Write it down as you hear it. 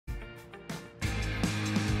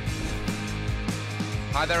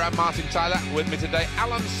Hi there, I'm Martin Tyler. With me today,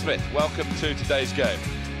 Alan Smith. Welcome to today's game.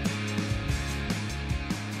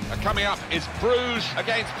 Coming up is Bruges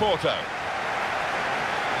against Porto.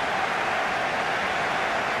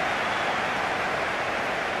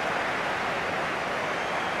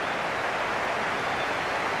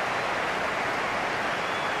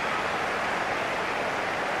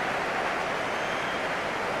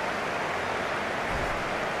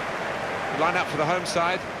 Line up for the home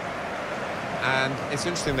side. And it's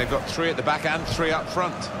interesting, they've got 3 at the back and 3 up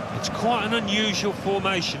front. It's quite an unusual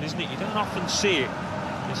formation, isn't it? You don't often see it.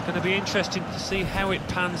 It's going to be interesting to see how it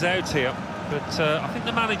pans out here. But I think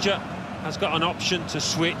the manager has got an option to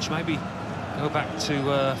switch, maybe go back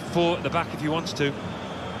to 4 at the back if he wants to.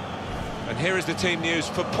 And here is the team news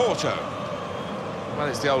for Porto. Well,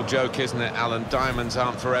 it's the old joke, isn't it, Alan? Diamonds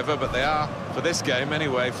aren't forever, but they are for this game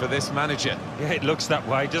anyway, for this manager. Yeah, it looks that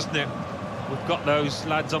way, doesn't it? We've got those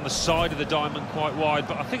lads on the side of the diamond quite wide,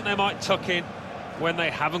 but I think they might tuck in when they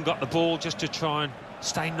haven't got the ball, just to try and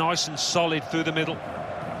stay nice and solid through the middle.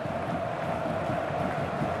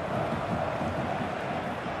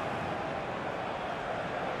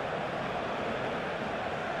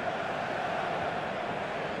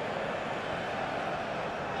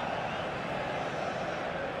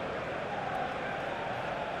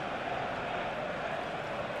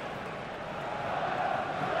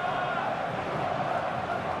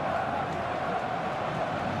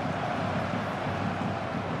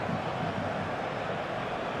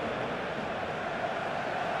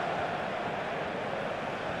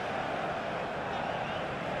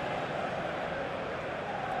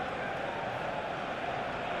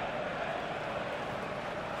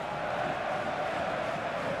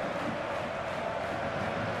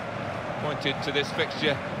 Pointed to this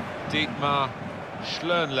fixture, Dietmar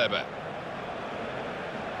Schönleber.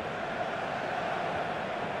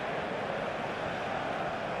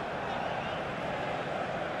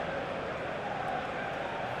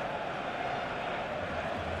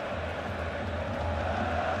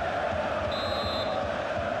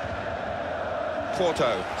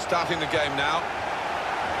 Porto starting the game now.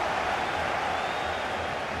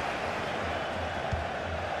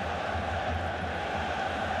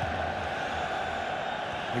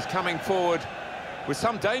 He's coming forward with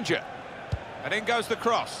some danger. And in goes the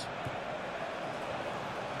cross.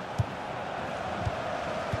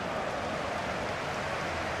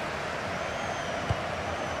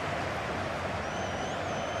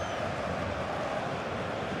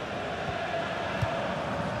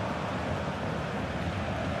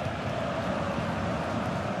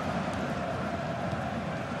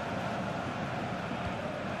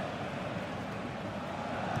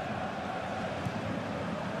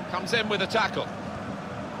 Comes in with a tackle.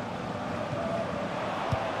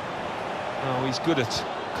 Oh, he's good at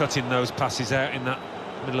cutting those passes out in that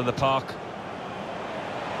middle of the park.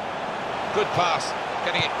 Good pass,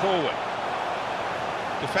 getting it forward.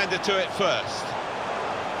 Defender to it first.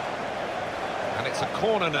 And it's a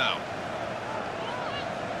corner now.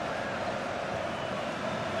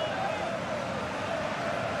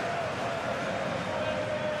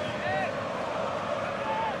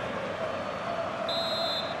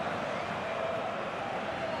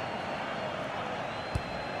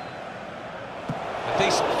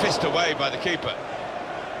 Decent fist away by the keeper.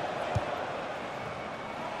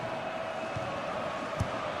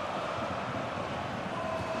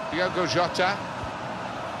 Diogo Jota.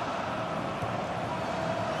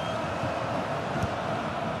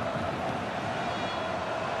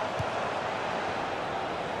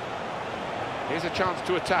 Here's a chance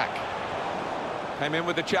to attack. Came in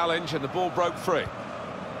with the challenge and the ball broke free.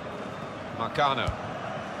 Marcano.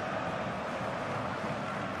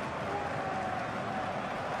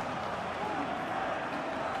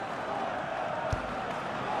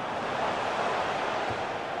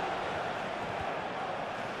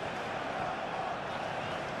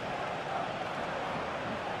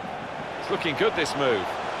 Looking good, this move.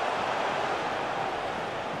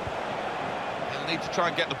 They'll need to try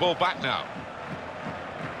and get the ball back now.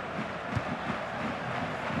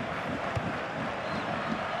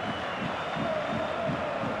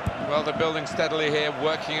 Well, they're building steadily here,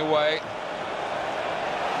 working away.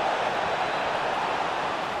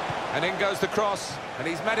 And in goes the cross, and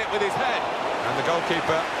he's met it with his head. And the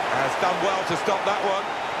goalkeeper has done well to stop that one.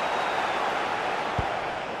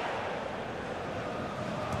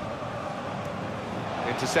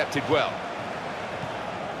 Intercepted well.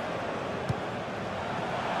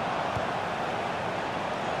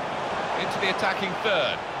 Into the attacking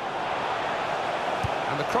third.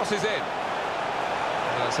 And the cross is in.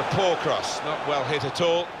 That's a poor cross, not well hit at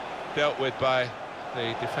all. Dealt with by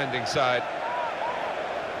the defending side.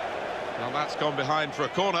 Well, that's gone behind for a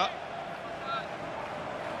corner.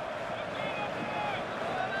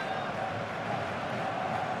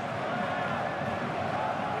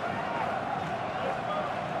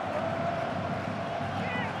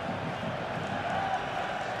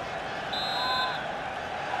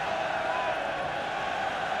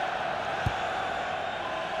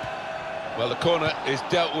 Well, the corner is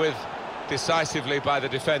dealt with decisively by the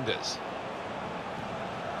defenders.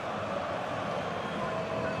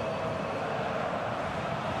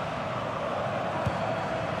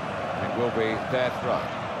 It will be their throw.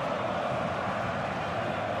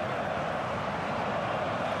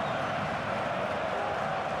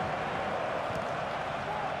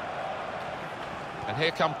 And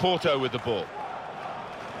here come Porto with the ball.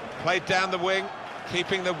 Played down the wing,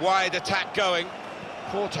 keeping the wide attack going.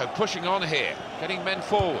 Porto pushing on here, getting men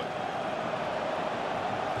forward.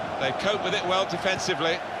 They cope with it well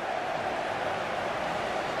defensively.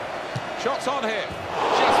 Shots on here,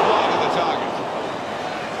 just wide of the target.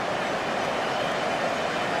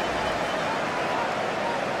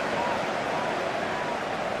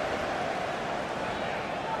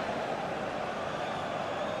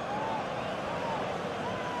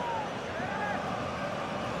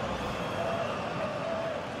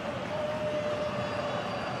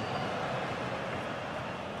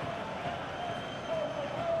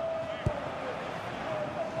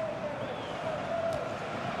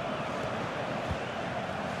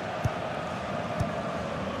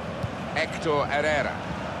 Hector Herrera,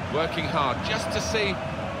 working hard just to see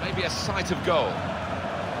maybe a sight of goal.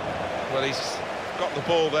 Well, he's got the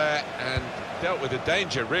ball there and dealt with the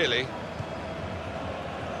danger, really.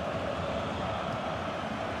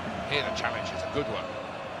 Here the challenge is a good one.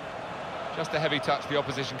 Just a heavy touch, the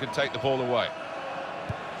opposition can take the ball away.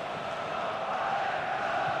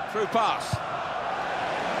 Through pass.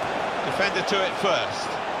 Defender to it first.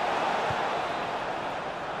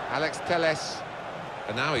 Alex Telles.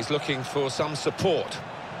 And now he's looking for some support.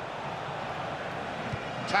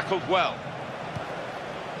 Tackled well.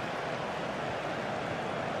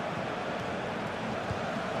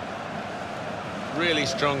 Really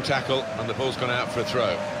strong tackle, and the ball's gone out for a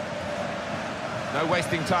throw. No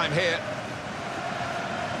wasting time here.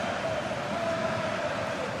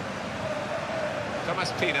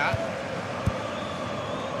 Thomas Pina.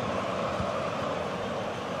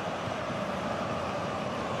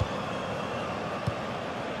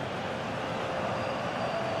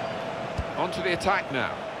 On to the attack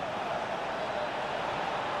now.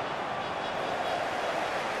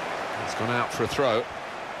 It's gone out for a throw.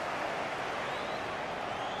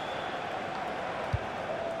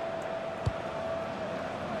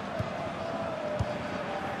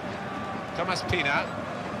 Thomas Pina.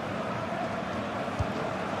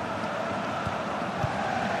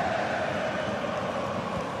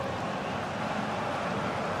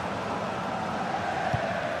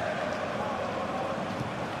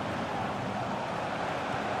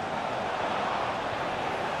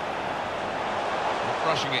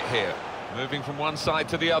 Rushing it here, moving from one side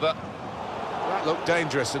to the other. That looked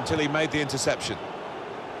dangerous until he made the interception.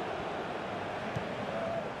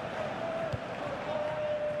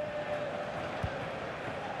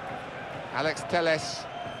 Alex Telles.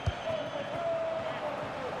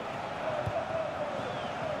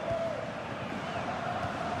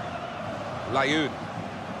 Lyon.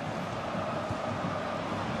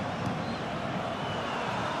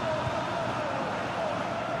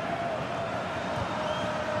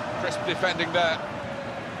 Crisp defending there.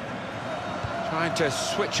 Trying to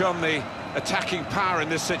switch on the attacking power in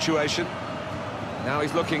this situation. Now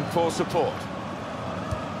he's looking for support.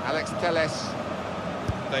 Alex Telles.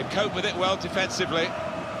 They've coped with it well defensively.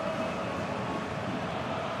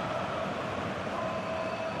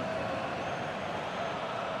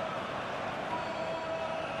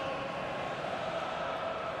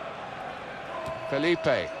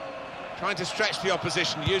 Felipe. Trying to stretch the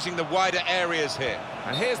opposition, using the wider areas here.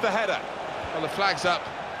 And here's the header. Well, the flag's up.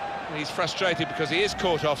 He's frustrated because he is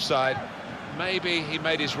caught offside. Maybe he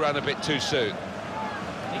made his run a bit too soon.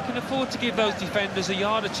 He can afford to give those defenders a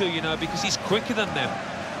yard or two, you know, because he's quicker than them.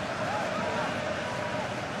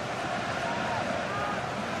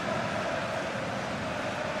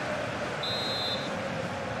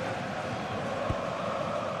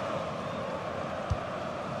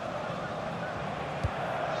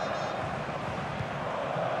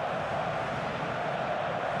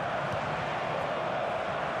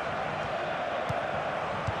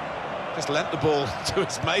 Just lent the ball to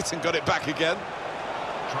his mate and got it back again.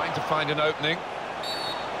 Trying to find an opening.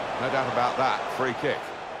 No doubt about that. Free kick.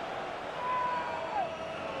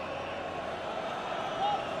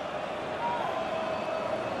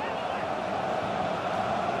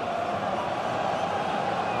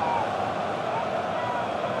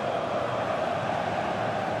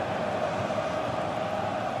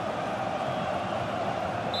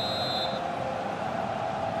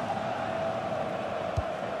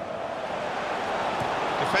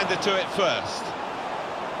 Defender to it first.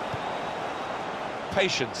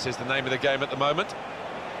 Patience is the name of the game at the moment.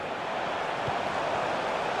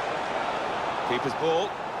 Keeper's ball.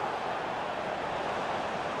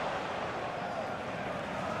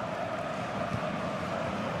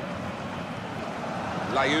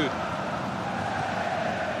 Lyon.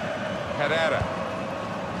 Herrera.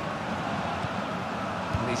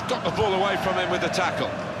 And he's got the ball away from him with the tackle.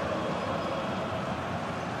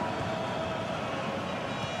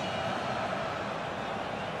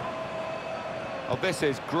 Well, this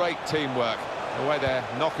is great teamwork, the way they're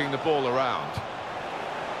knocking the ball around.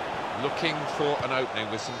 Looking for an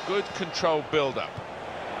opening with some good controlled build-up.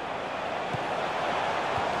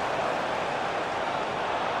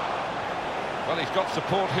 Well, he's got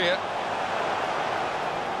support here.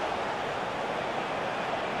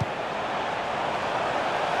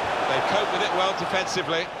 They cope with it well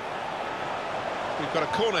defensively. We've got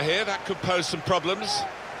a corner here, that could pose some problems.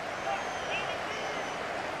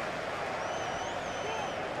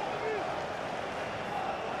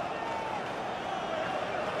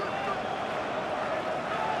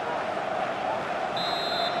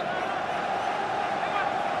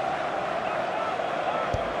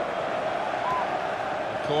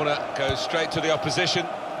 Corner goes straight to the opposition.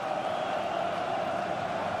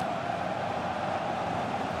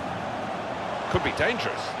 Could be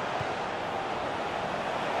dangerous.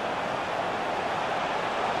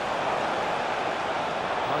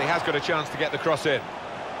 Well, he has got a chance to get the cross in.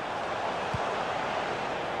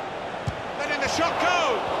 Letting the shot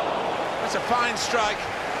go! That's a fine strike,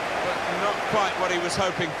 but not quite what he was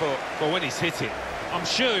hoping for. Well, when he's hit it, I'm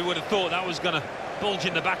sure he would have thought that was going to bulge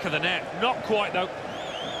in the back of the net. Not quite, though.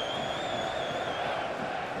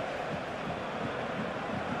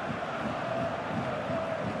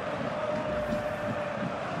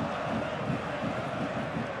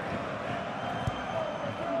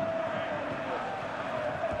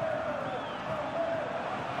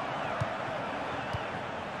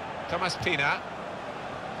 Thomas Pina.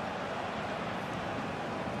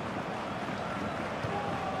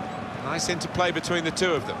 Nice interplay between the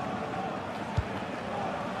two of them.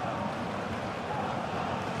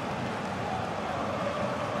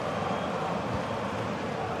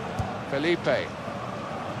 Felipe.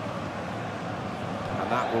 And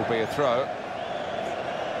that will be a throw.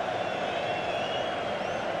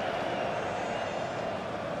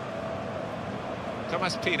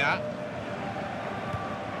 Thomas Pina.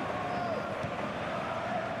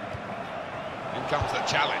 In comes the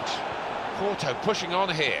challenge. Porto pushing on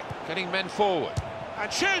here, getting men forward.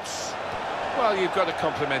 And shoots! Well, you've got to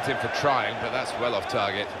compliment him for trying, but that's well off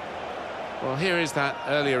target. Well, here is that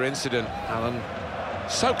earlier incident, Alan.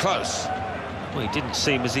 So close. Well, he didn't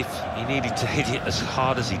seem as if he needed to hit it as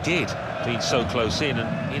hard as he did, being so close in,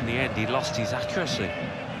 and in the end he lost his accuracy.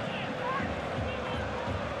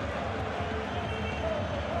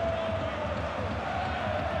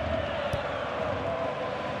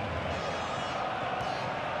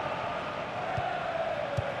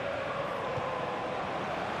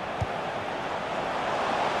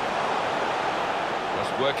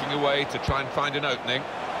 Working away to try and find an opening.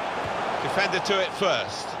 Defender to it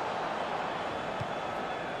first.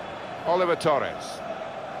 Oliver Torres.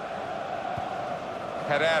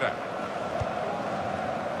 Herrera.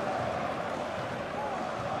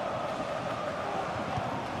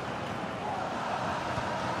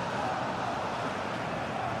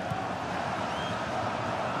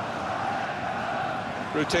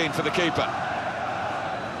 Routine for the keeper.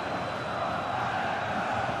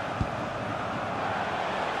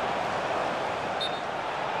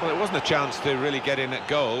 Well, it wasn't a chance to really get in at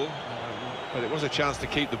goal, but it was a chance to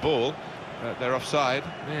keep the ball. They're offside.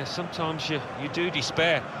 Yeah, sometimes you do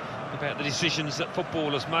despair about the decisions that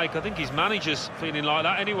footballers make. I think his manager's feeling like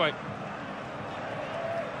that anyway.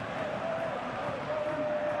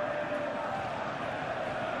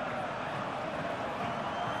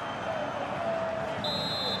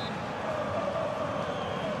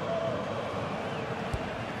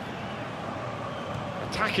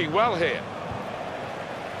 Attacking well here.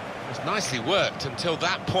 It was nicely worked until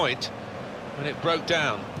that point when it broke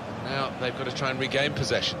down. Now they've got to try and regain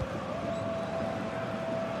possession.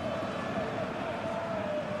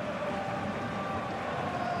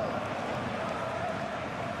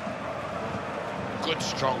 Good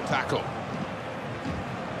strong tackle.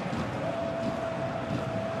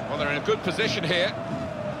 Well, they're in a good position here.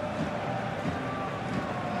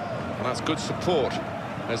 And that's good support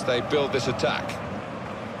as they build this attack.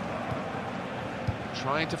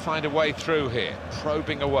 Trying to find a way through here,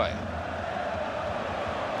 probing away.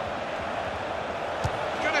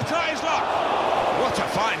 Gonna try his luck. What a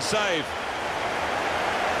fine save.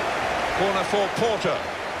 Corner for Porto.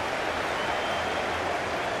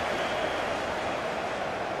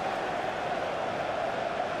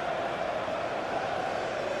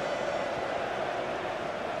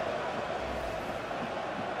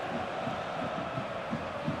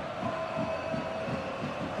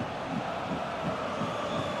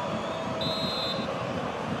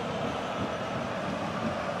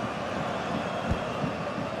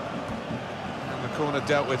 Corner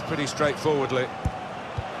dealt with pretty straightforwardly.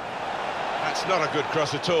 That's not a good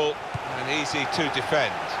cross at all, and easy to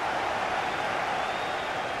defend.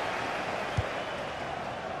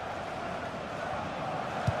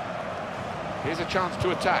 Here's a chance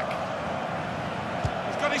to attack.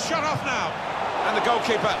 He's got his shot off now, and the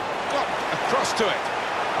goalkeeper got across to it.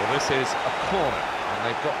 Well, this is a corner, and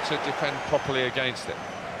they've got to defend properly against it.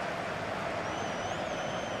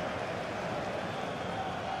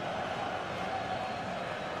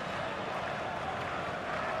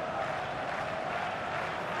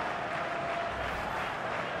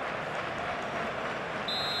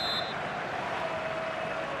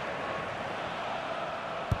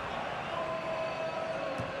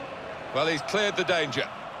 Well, he's cleared the danger.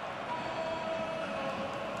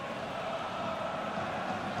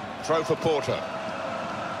 Throw for Porto.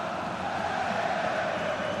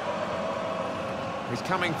 He's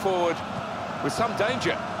coming forward with some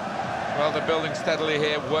danger. Well, they're building steadily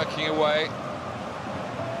here, working away.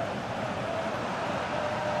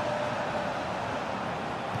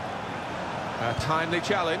 A timely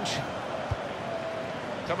challenge.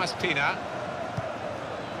 Thomas Pina.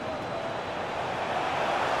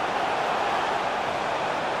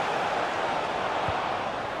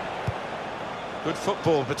 Good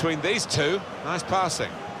football between these two. Nice passing.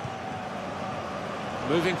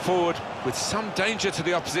 Moving forward with some danger to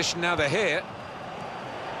the opposition now they're here.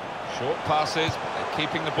 Short passes, but they're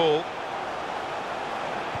keeping the ball.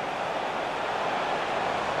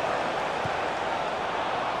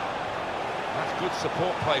 That's good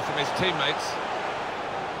support play from his teammates.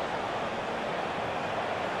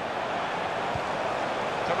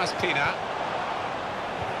 Thomas Pina.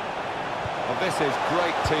 Well, this is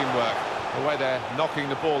great teamwork, the way they're knocking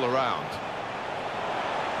the ball around.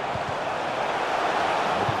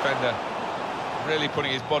 The defender really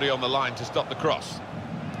putting his body on the line to stop the cross.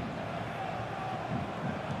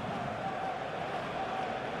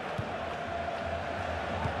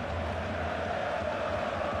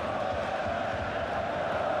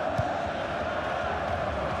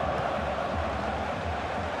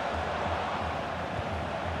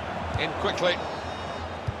 In quickly.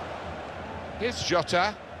 Here's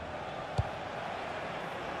Jota.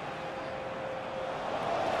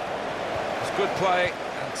 It's good play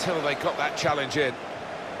until they got that challenge in.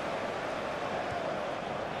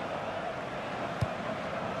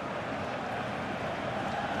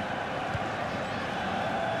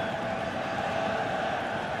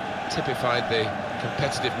 Typified the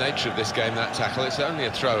competitive nature of this game, that tackle. It's only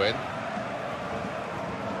a throw-in.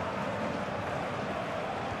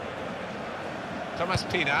 Thomas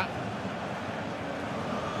Pina.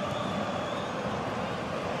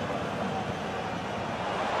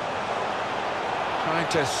 Trying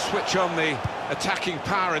to switch on the attacking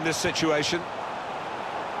power in this situation.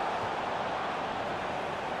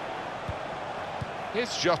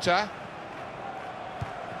 Here's Jota.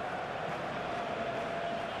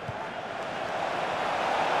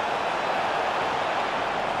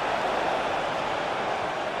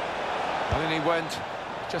 And then he went,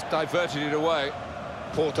 just diverted it away.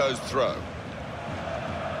 Porto's throw.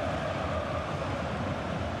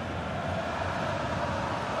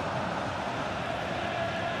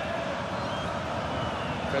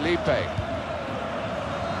 Felipe.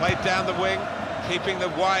 Played down the wing, keeping the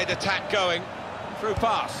wide attack going. Through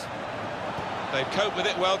pass. They've coped with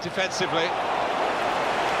it well defensively.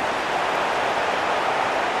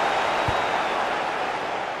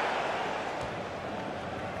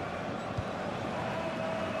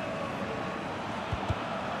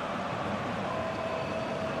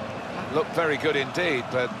 Looked very good indeed,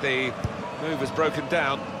 but the move has broken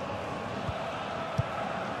down.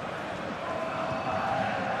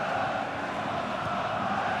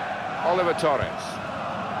 Oliver Torres.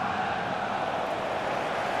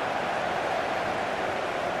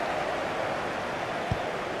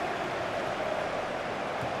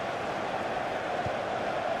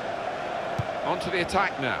 On to the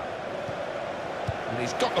attack now. And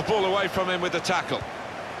he's got the ball away from him with the tackle.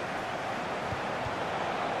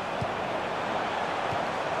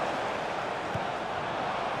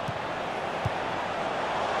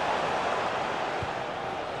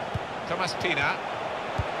 Thomas Pina.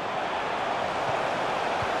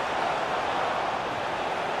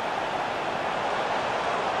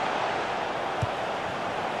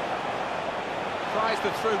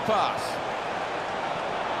 the through pass.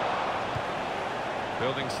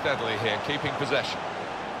 Building steadily here, keeping possession.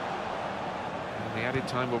 And the added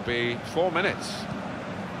time will be 4 minutes.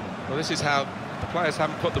 Well, this is how the players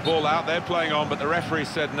haven't put the ball out. They're playing on, but the referee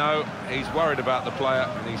said no. He's worried about the player,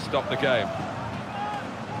 and he stopped the game.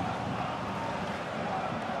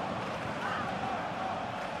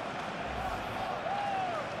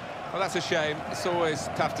 Well, that's a shame. It's always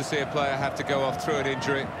tough to see a player have to go off through an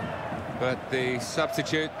injury. But the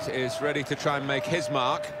substitute is ready to try and make his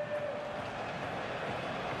mark.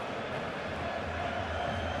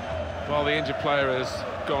 Well, the injured player has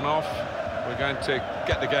gone off. We're going to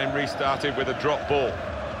get the game restarted with a drop ball.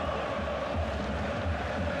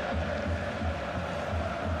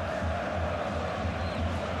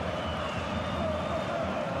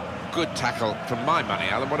 Good tackle from my money,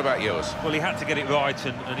 Alan. What about yours? Well, he had to get it right,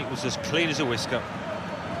 and it was as clean as a whisker.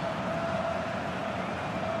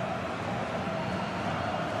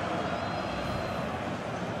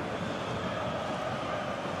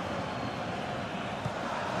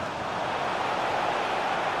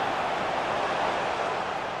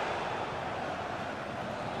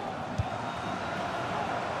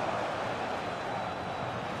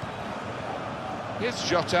 Here's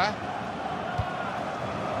Jota.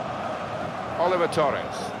 Oliver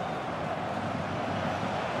Torres.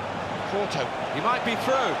 Porto, he might be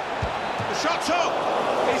through. The shot's up!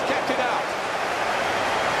 He's kept it out.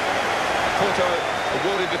 Porto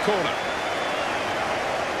awarded the corner.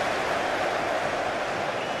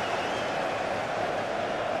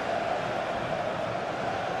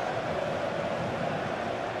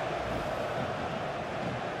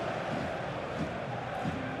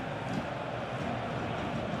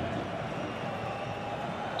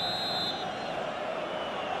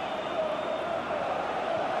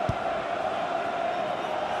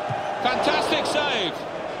 Fantastic save.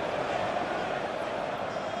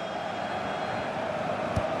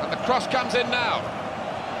 And the cross comes in now.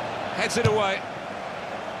 Heads it away.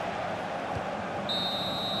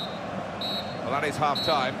 Well, that is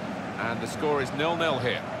half-time, and the score is 0-0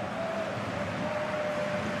 here.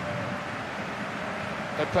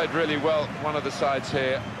 They played really well, one of the sides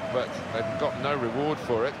here, but they've got no reward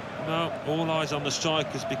for it. No, all eyes on the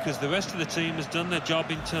strikers, because the rest of the team has done their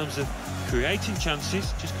job in terms of creating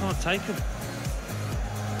chances, just can't take them.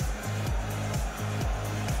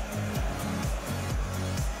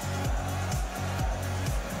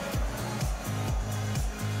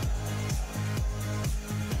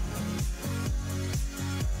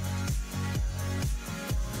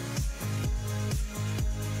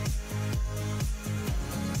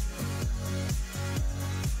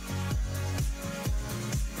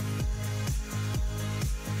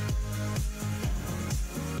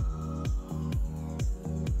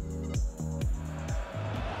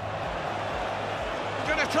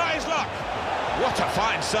 Try his luck. What a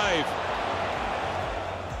fine save.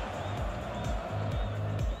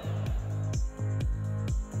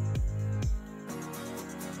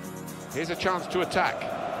 Here's a chance to attack.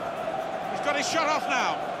 He's got his shot off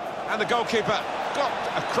now. And the goalkeeper got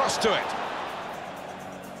across to it.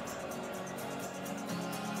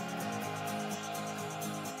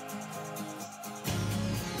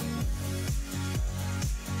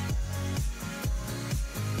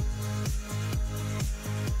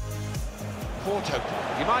 Porto,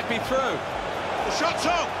 he might be through. The shot's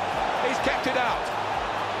up. He's kept it out.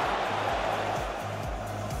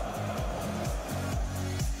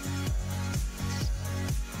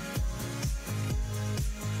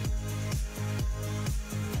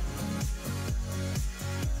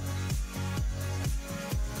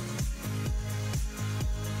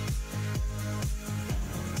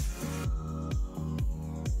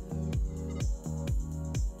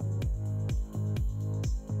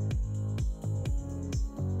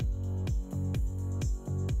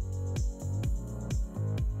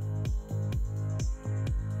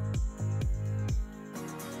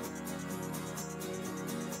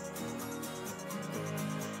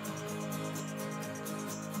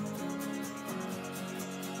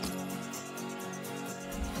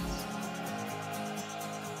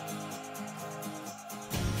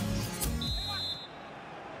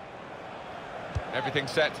 Everything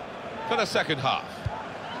set for the second half.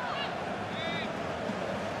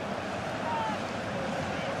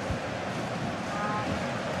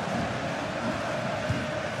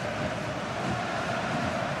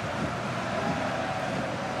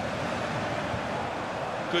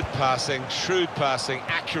 Good passing, shrewd passing,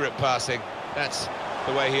 accurate passing. That's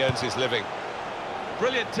the way he earns his living.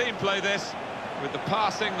 Brilliant team play this, with the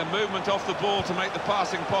passing, the movement off the ball to make the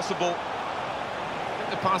passing possible.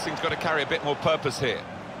 I think the passing's got to carry a bit more purpose here.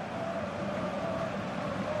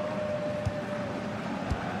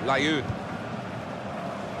 Lyon.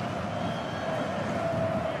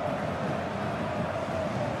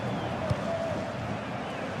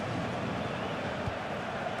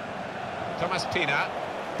 Thomas Pina.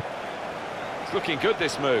 It's looking good,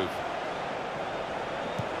 this move.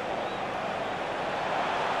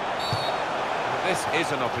 This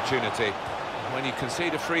is an opportunity. When you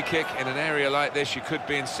concede a free kick in an area like this, you could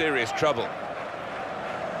be in serious trouble.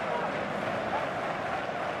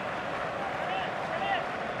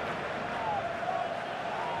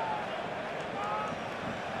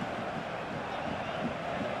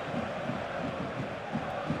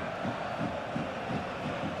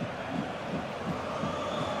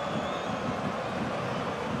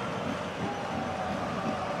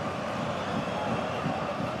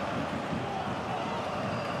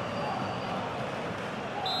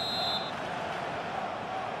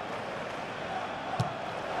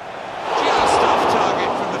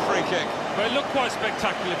 Well, it looked quite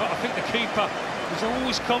spectacular, but I think the keeper was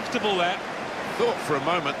always comfortable there. Thought for a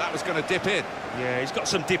moment that was going to dip in. Yeah, he's got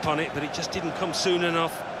some dip on it, but it just didn't come soon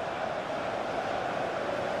enough.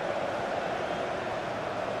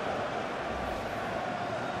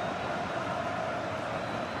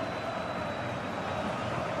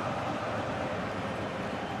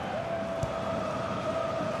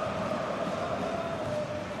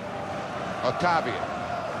 Otavio.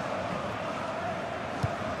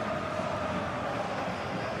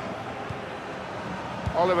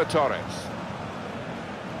 Oliver Torres.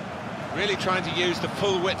 Really trying to use the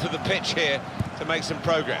full width of the pitch here to make some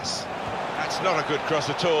progress. That's not a good cross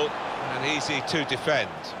at all, and easy to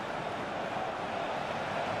defend.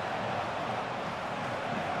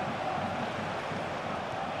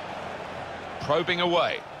 Probing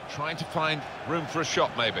away, trying to find room for a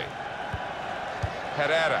shot maybe.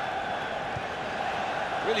 Herrera.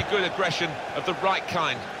 Really good aggression of the right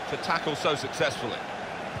kind to tackle so successfully.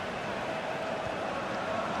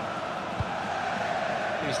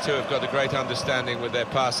 These two have got a great understanding with their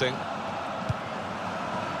passing.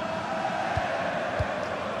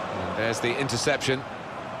 And there's the interception.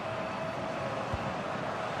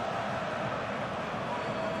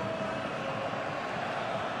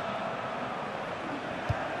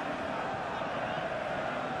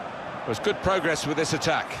 There's good progress with this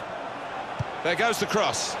attack. There goes the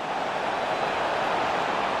cross.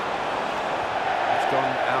 It's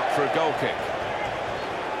gone out for a goal kick.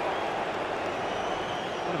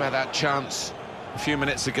 What about that chance a few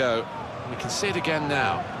minutes ago? We can see it again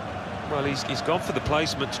now. Well, he's gone for the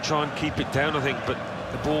placement to try and keep it down, I think, but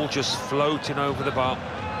the ball just floating over the bar.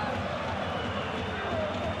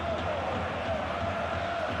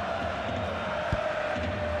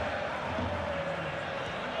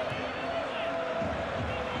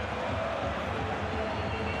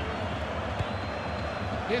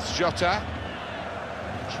 Here's Jota,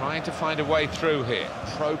 trying to find a way through here,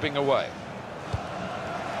 probing away.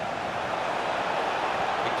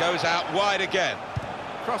 It goes out wide again,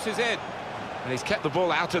 crosses in. And he's kept the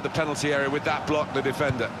ball out of the penalty area with that block, the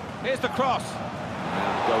defender. Here's the cross.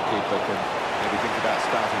 And the goalkeeper can maybe think about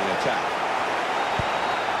starting an attack.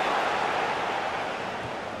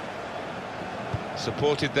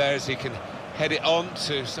 Supported there as he can head it on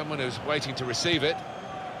to someone who's waiting to receive it.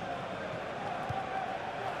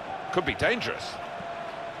 Could be dangerous.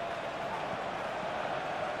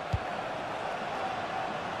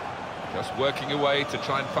 Just working away to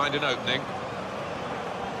try and find an opening.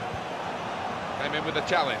 Came in with a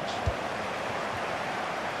challenge.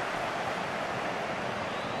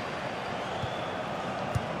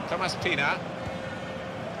 Thomas Pina.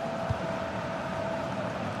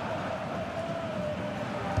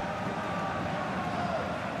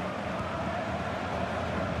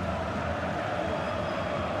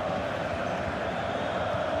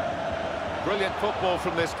 Brilliant football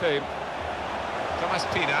from this team. Thomas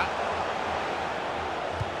Pina.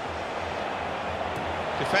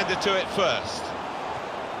 Defender to it first.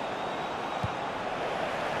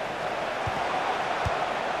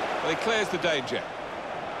 Well, he clears the danger.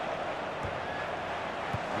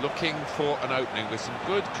 Looking for an opening with some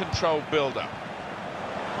good controlled build-up.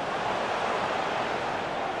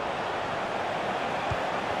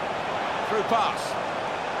 Through pass.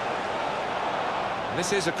 And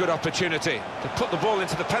this is a good opportunity to put the ball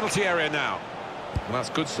into the penalty area now. And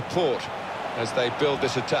that's good support as they build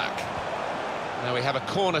this attack. Now we have a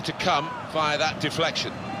corner to come via that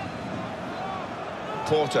deflection.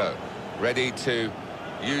 Porto ready to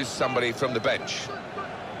use somebody from the bench.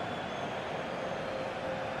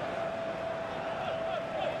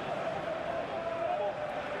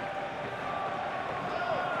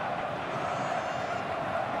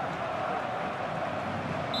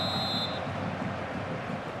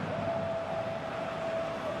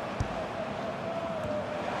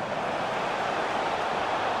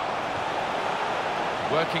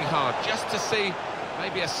 working hard just to see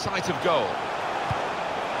maybe a sight of goal.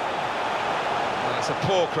 Well, that's a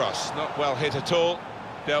poor cross, not well hit at all,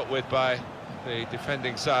 dealt with by the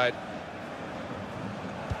defending side.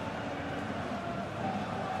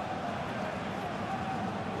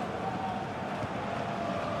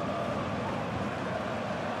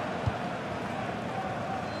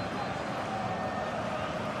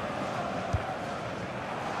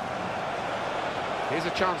 Here's a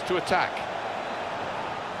chance to attack.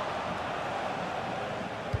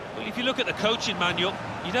 Well, if you look at the coaching manual,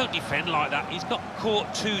 you don't defend like that. He's got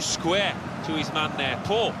caught too square to his man there.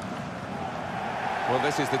 Poor. Well,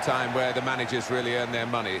 this is the time where the managers really earn their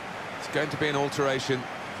money. It's going to be an alteration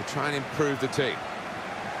to try and improve the team.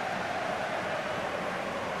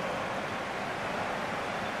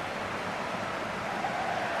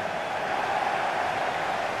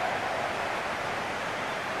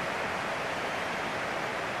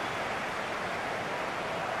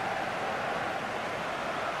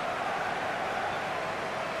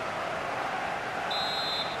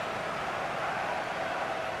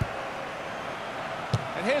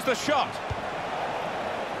 And here's the shot.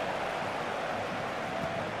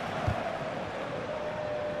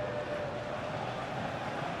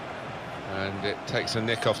 And it takes a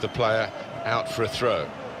nick off the player, out for a throw.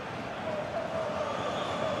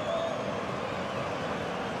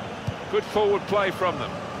 Good forward play from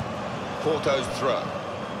them. Porto's throw.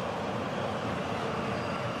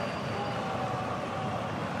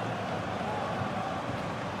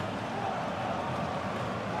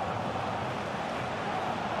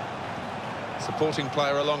 Supporting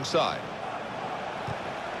player alongside.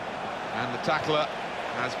 And the tackler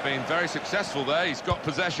has been very successful there. He's got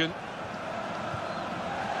possession.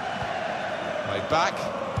 Played back.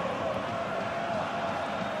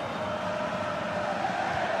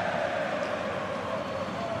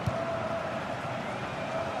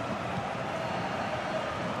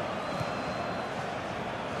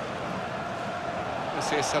 I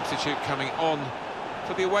see a substitute coming on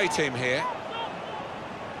for the away team here.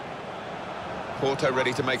 Porto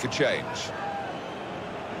ready to make a change.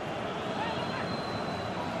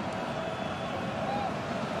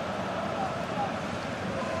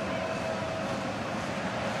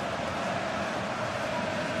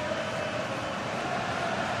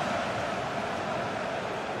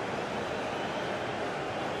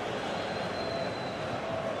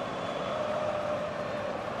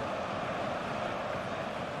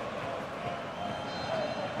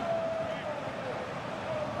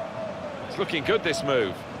 It's looking good, this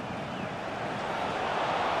move.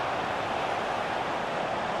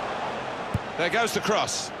 There goes the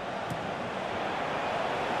cross.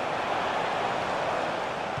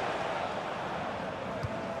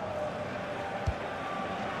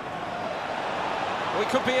 We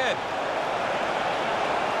could be in.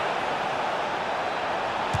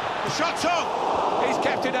 The shot's on. He's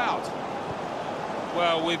kept it out.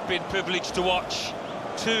 Well, we've been privileged to watch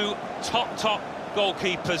two top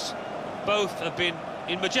goalkeepers. Both have been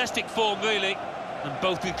in majestic form, really, and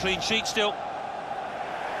both with clean sheets still.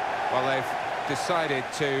 Well, they've decided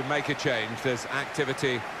to make a change. There's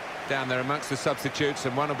activity down there amongst the substitutes,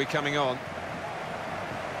 and one will be coming on.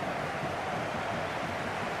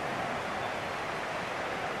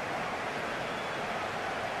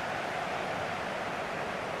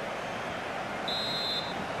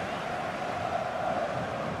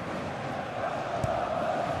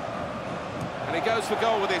 And he goes for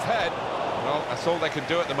goal with his head. Well, that's all they can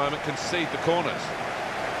do at the moment, concede the corners.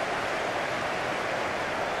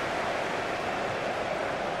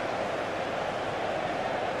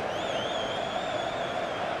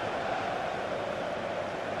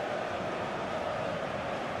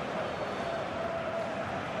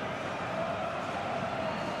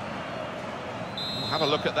 Have a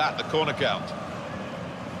look at that, the corner count.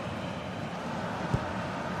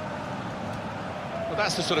 Well,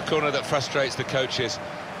 that's the sort of corner that frustrates the coaches,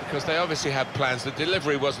 because they obviously had plans. The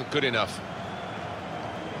delivery wasn't good enough.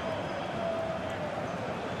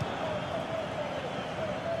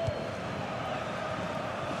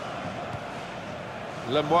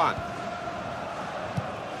 Lemoine.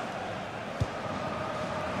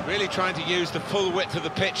 Really trying to use the full width of the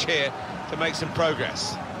pitch here to make some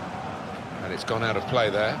progress. And it's gone out of play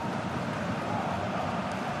there.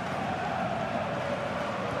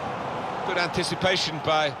 Good anticipation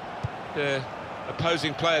by the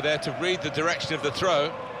opposing player there to read the direction of the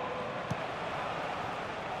throw.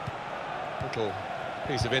 Little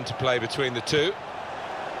piece of interplay between the two.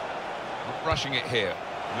 Not rushing it here.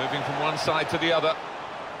 Moving from one side to the other.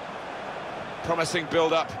 Promising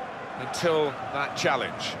build-up until that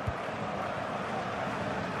challenge.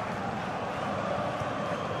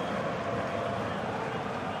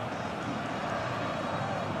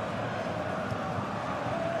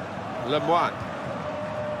 Lemoine.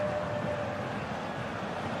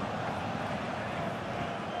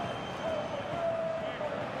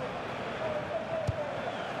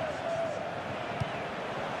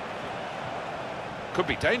 Could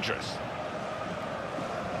be dangerous.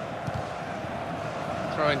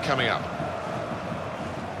 Throw-in coming up.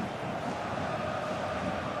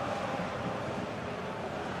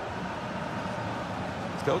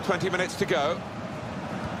 Still 20 minutes to go.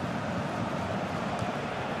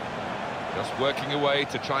 Just working away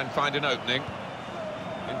to try and find an opening.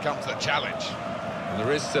 In comes the challenge. And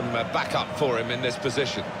there is some backup for him in this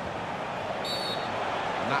position.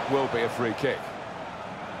 And that will be a free kick.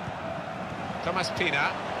 Thomas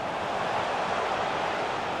Pina.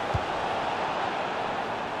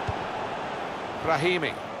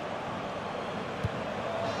 Brahimi.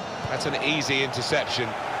 That's an easy interception.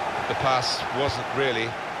 The pass wasn't really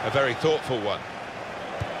a very thoughtful one.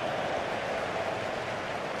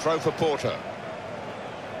 Throw for Porto.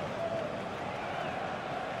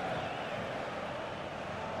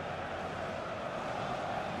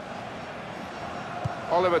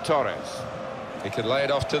 Oliver Torres. He can lay it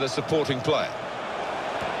off to the supporting player.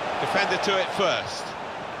 Defender to it first.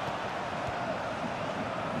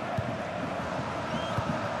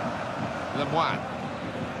 Lemoine.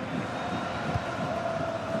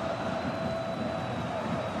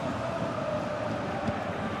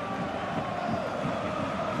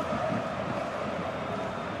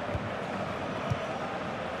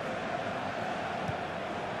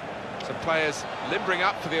 Some players limbering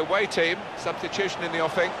up for the away team. Substitution in the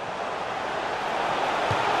offing.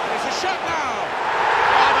 It's a shot now!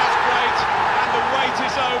 Oh, that's great! And the wait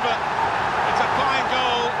is over. It's a fine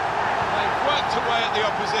goal. They've worked away at the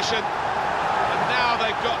opposition. And now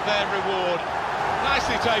they've got their reward.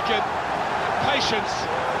 Nicely taken. Patience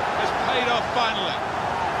has paid off finally.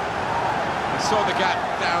 He saw the gap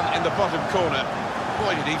down in the bottom corner.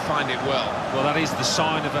 Boy, did he find it well. Well, that is the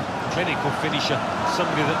sign of a clinical finisher.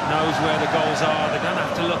 Somebody that knows where the goals are. They don't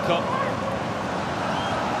have to look up.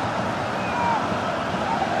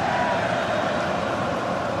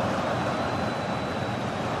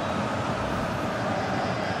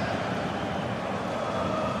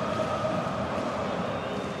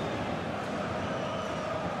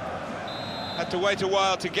 Had to wait a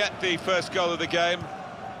while to get the first goal of the game.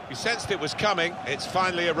 You sensed it was coming. It's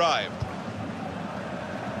finally arrived.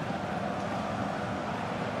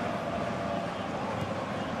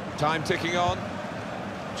 Time ticking on.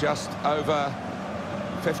 Just over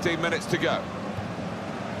 15 minutes to go.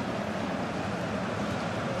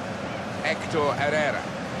 Hector Herrera.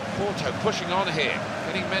 Porto pushing on here,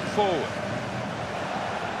 getting men forward.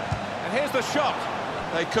 And here's the shot.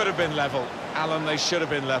 They could have been level. Alan, they should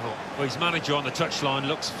have been level. Well, his manager on the touchline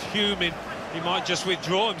looks fuming. He might just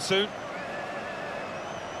withdraw him soon.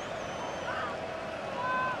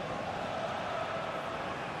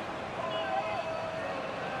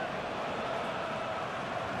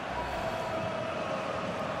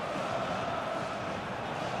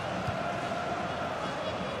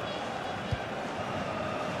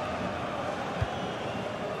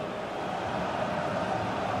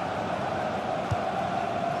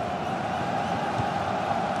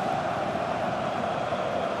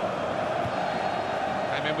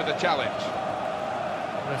 With a challenge.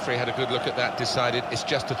 The referee had a good look at that, decided it's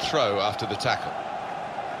just a throw after the tackle.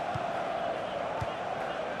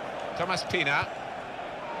 Thomas Pina.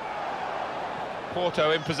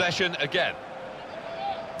 Porto in possession again.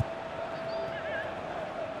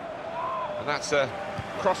 And that's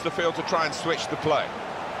across the field to try and switch the play.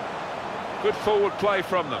 Good forward play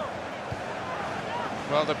from them.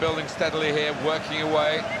 Well, they're building steadily here, working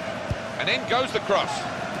away. And in goes the cross.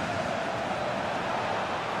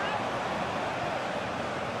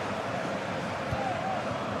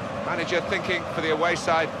 Manager thinking for the away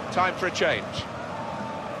side, time for a change.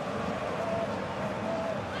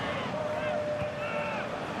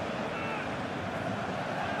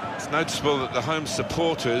 It's noticeable that the home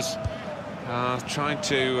supporters are trying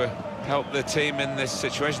to help their team in this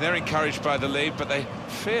situation. They're encouraged by the lead, but they're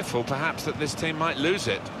fearful perhaps that this team might lose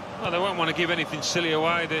it. Well, they won't want to give anything silly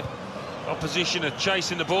away. The opposition are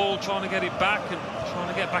chasing the ball, trying to get it back and trying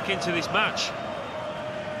to get back into this match.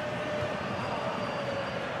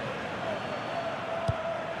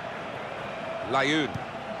 Lyon.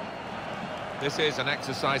 This is an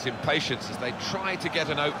exercise in patience as they try to get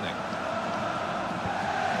an opening.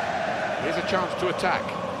 Here's a chance to attack.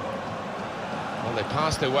 Well, they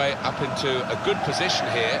passed their way up into a good position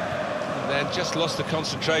here, and then just lost the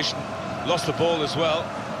concentration, lost the ball as well.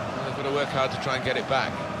 And they've got to work hard to try and get it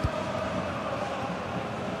back.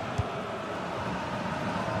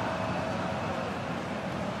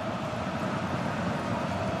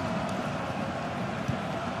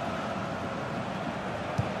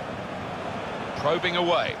 Probing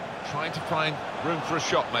away, trying to find room for a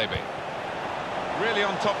shot maybe. Really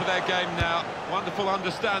on top of their game now, wonderful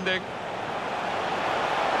understanding.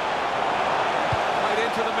 Played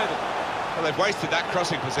into the middle. Well, they've wasted that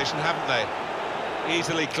crossing position, haven't they?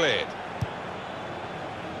 Easily cleared.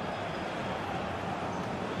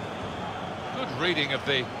 Good reading of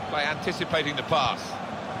the play, anticipating the pass.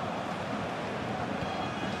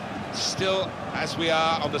 Still, as we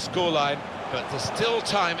are on the scoreline, but there's still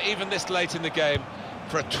time, even this late in the game,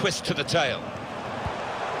 for a twist to the tail.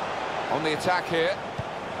 On the attack here.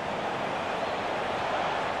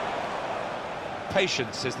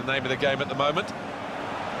 Patience is the name of the game at the moment.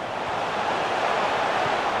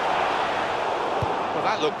 Well,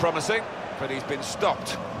 that looked promising, but he's been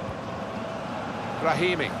stopped.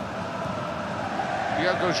 Brahimi.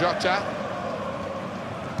 Diogo Jota.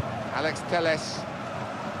 Alex Telles.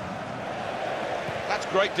 That's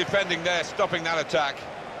great defending there, stopping that attack.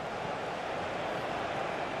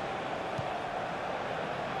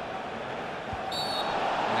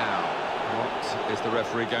 Now, what is the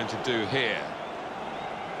referee going to do here?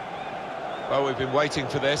 Well, we've been waiting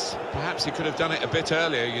for this. Perhaps he could have done it a bit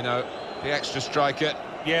earlier, you know, the extra striker.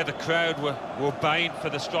 Yeah, the crowd were baying for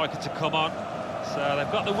the striker to come on. So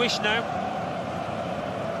they've got the wish now.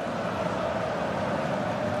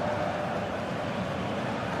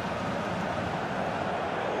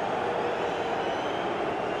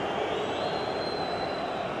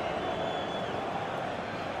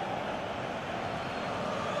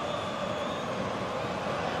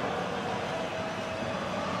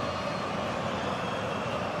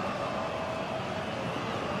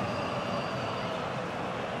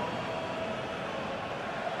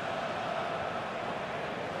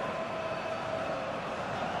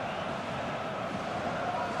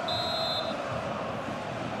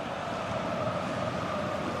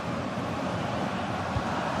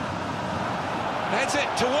 Heads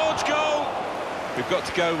it towards goal. We've got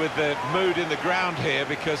to go with the mood in the ground here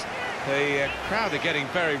because the crowd are getting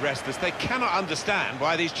very restless. They cannot understand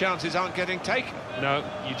why these chances aren't getting taken. No,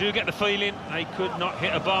 you do get the feeling they could not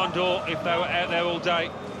hit a barn door if they were out there all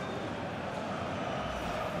day.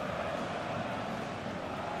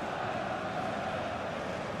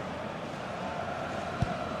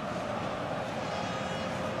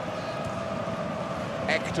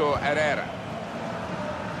 Hector Herrera.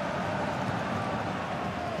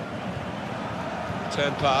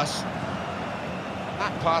 Turn pass.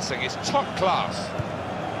 That passing is top class.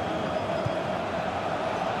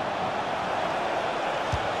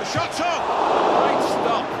 The shot's on! Great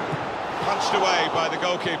stop. Punched away by the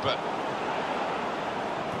goalkeeper.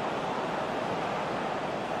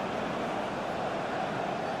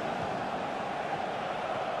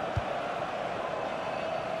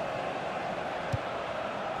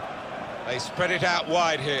 They spread it out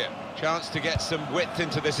wide here. Chance to get some width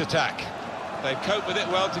into this attack. They've coped with it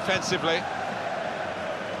well defensively.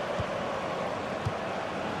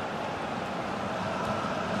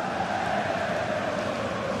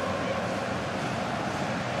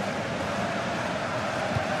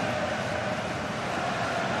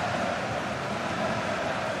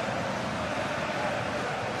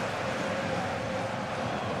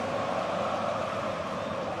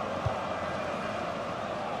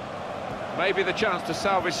 Maybe the chance to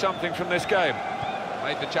salvage something from this game.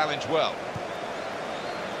 Made the challenge well.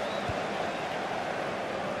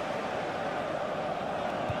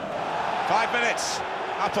 Five minutes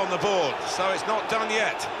up on the board, so it's not done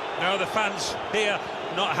yet. No, the fans here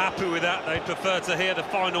not happy with that. They prefer to hear the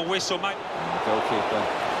final whistle, mate. Goalkeeper,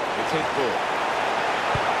 it's his ball.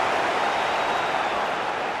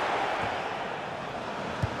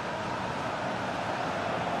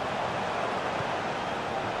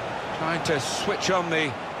 Trying to switch on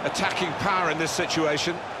the attacking power in this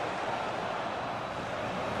situation.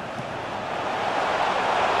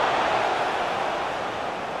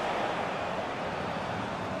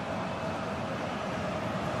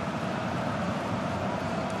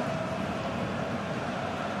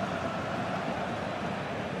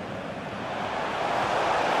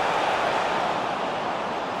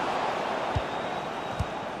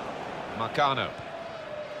 Marcano.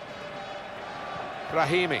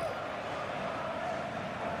 Brahimi.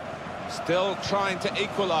 Still trying to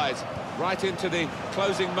equalise right into the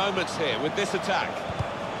closing moments here with this attack.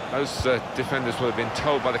 Those defenders will have been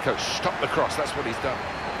told by the coach, stop the cross, that's what he's done.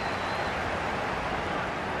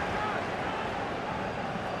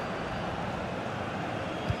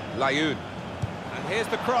 Lyon. And here's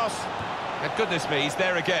the cross. And goodness me, he's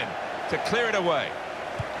there again to clear it away.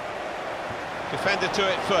 Defender to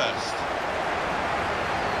it first.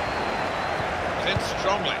 In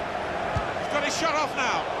strongly. He's got his shot off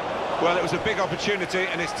now. Well, it was a big opportunity,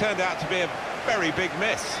 and it's turned out to be a very big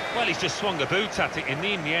miss. Well, he's just swung a boot at it. In the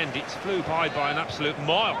end, it flew by an absolute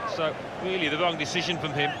mile. So, really, the wrong decision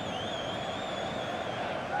from him.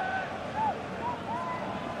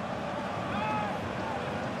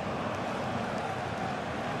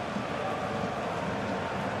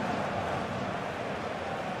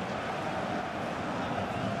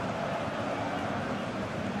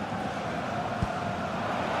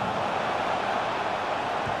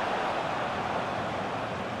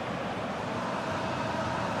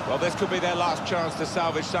 Well, this could be their last chance to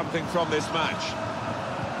salvage something from this match.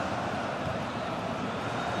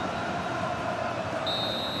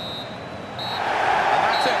 And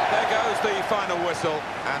that's it. There goes the final whistle.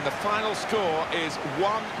 And the final score is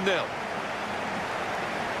 1-0.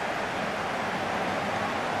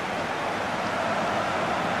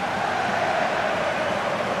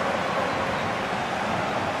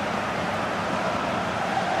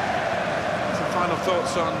 Some final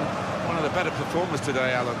thoughts on one of the better performers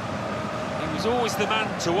today, Alan. He was always the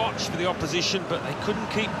man to watch for the opposition, but they couldn't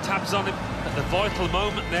keep tabs on him at the vital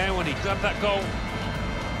moment there when he grabbed that goal.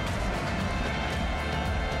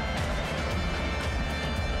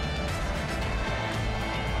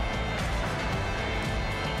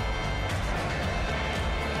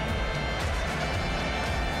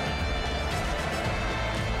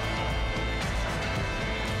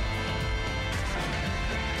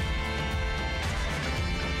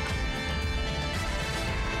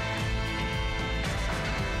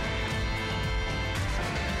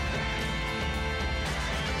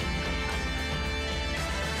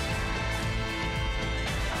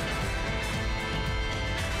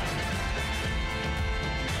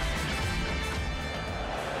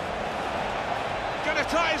 Gonna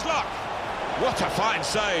try his luck. What a fine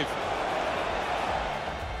save.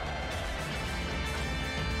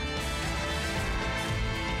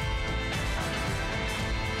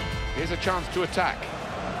 Here's a chance to attack.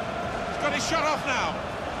 He's got his shot off now.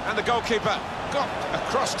 And the goalkeeper got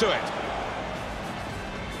across to it.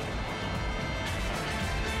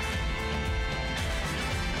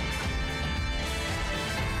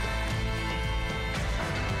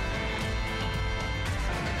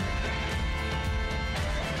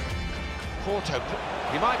 Porto,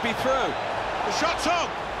 he might be through. The shot's on.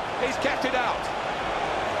 He's kept it out.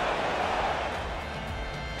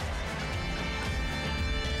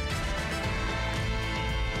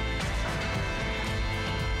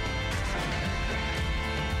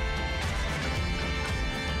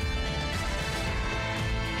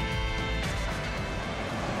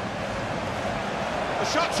 The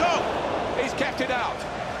shot's on. He's kept it out.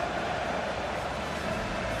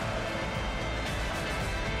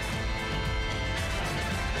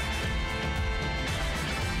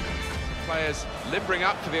 Players limbering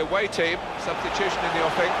up for the away team. Substitution in the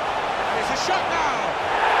offing. And it's a shot now!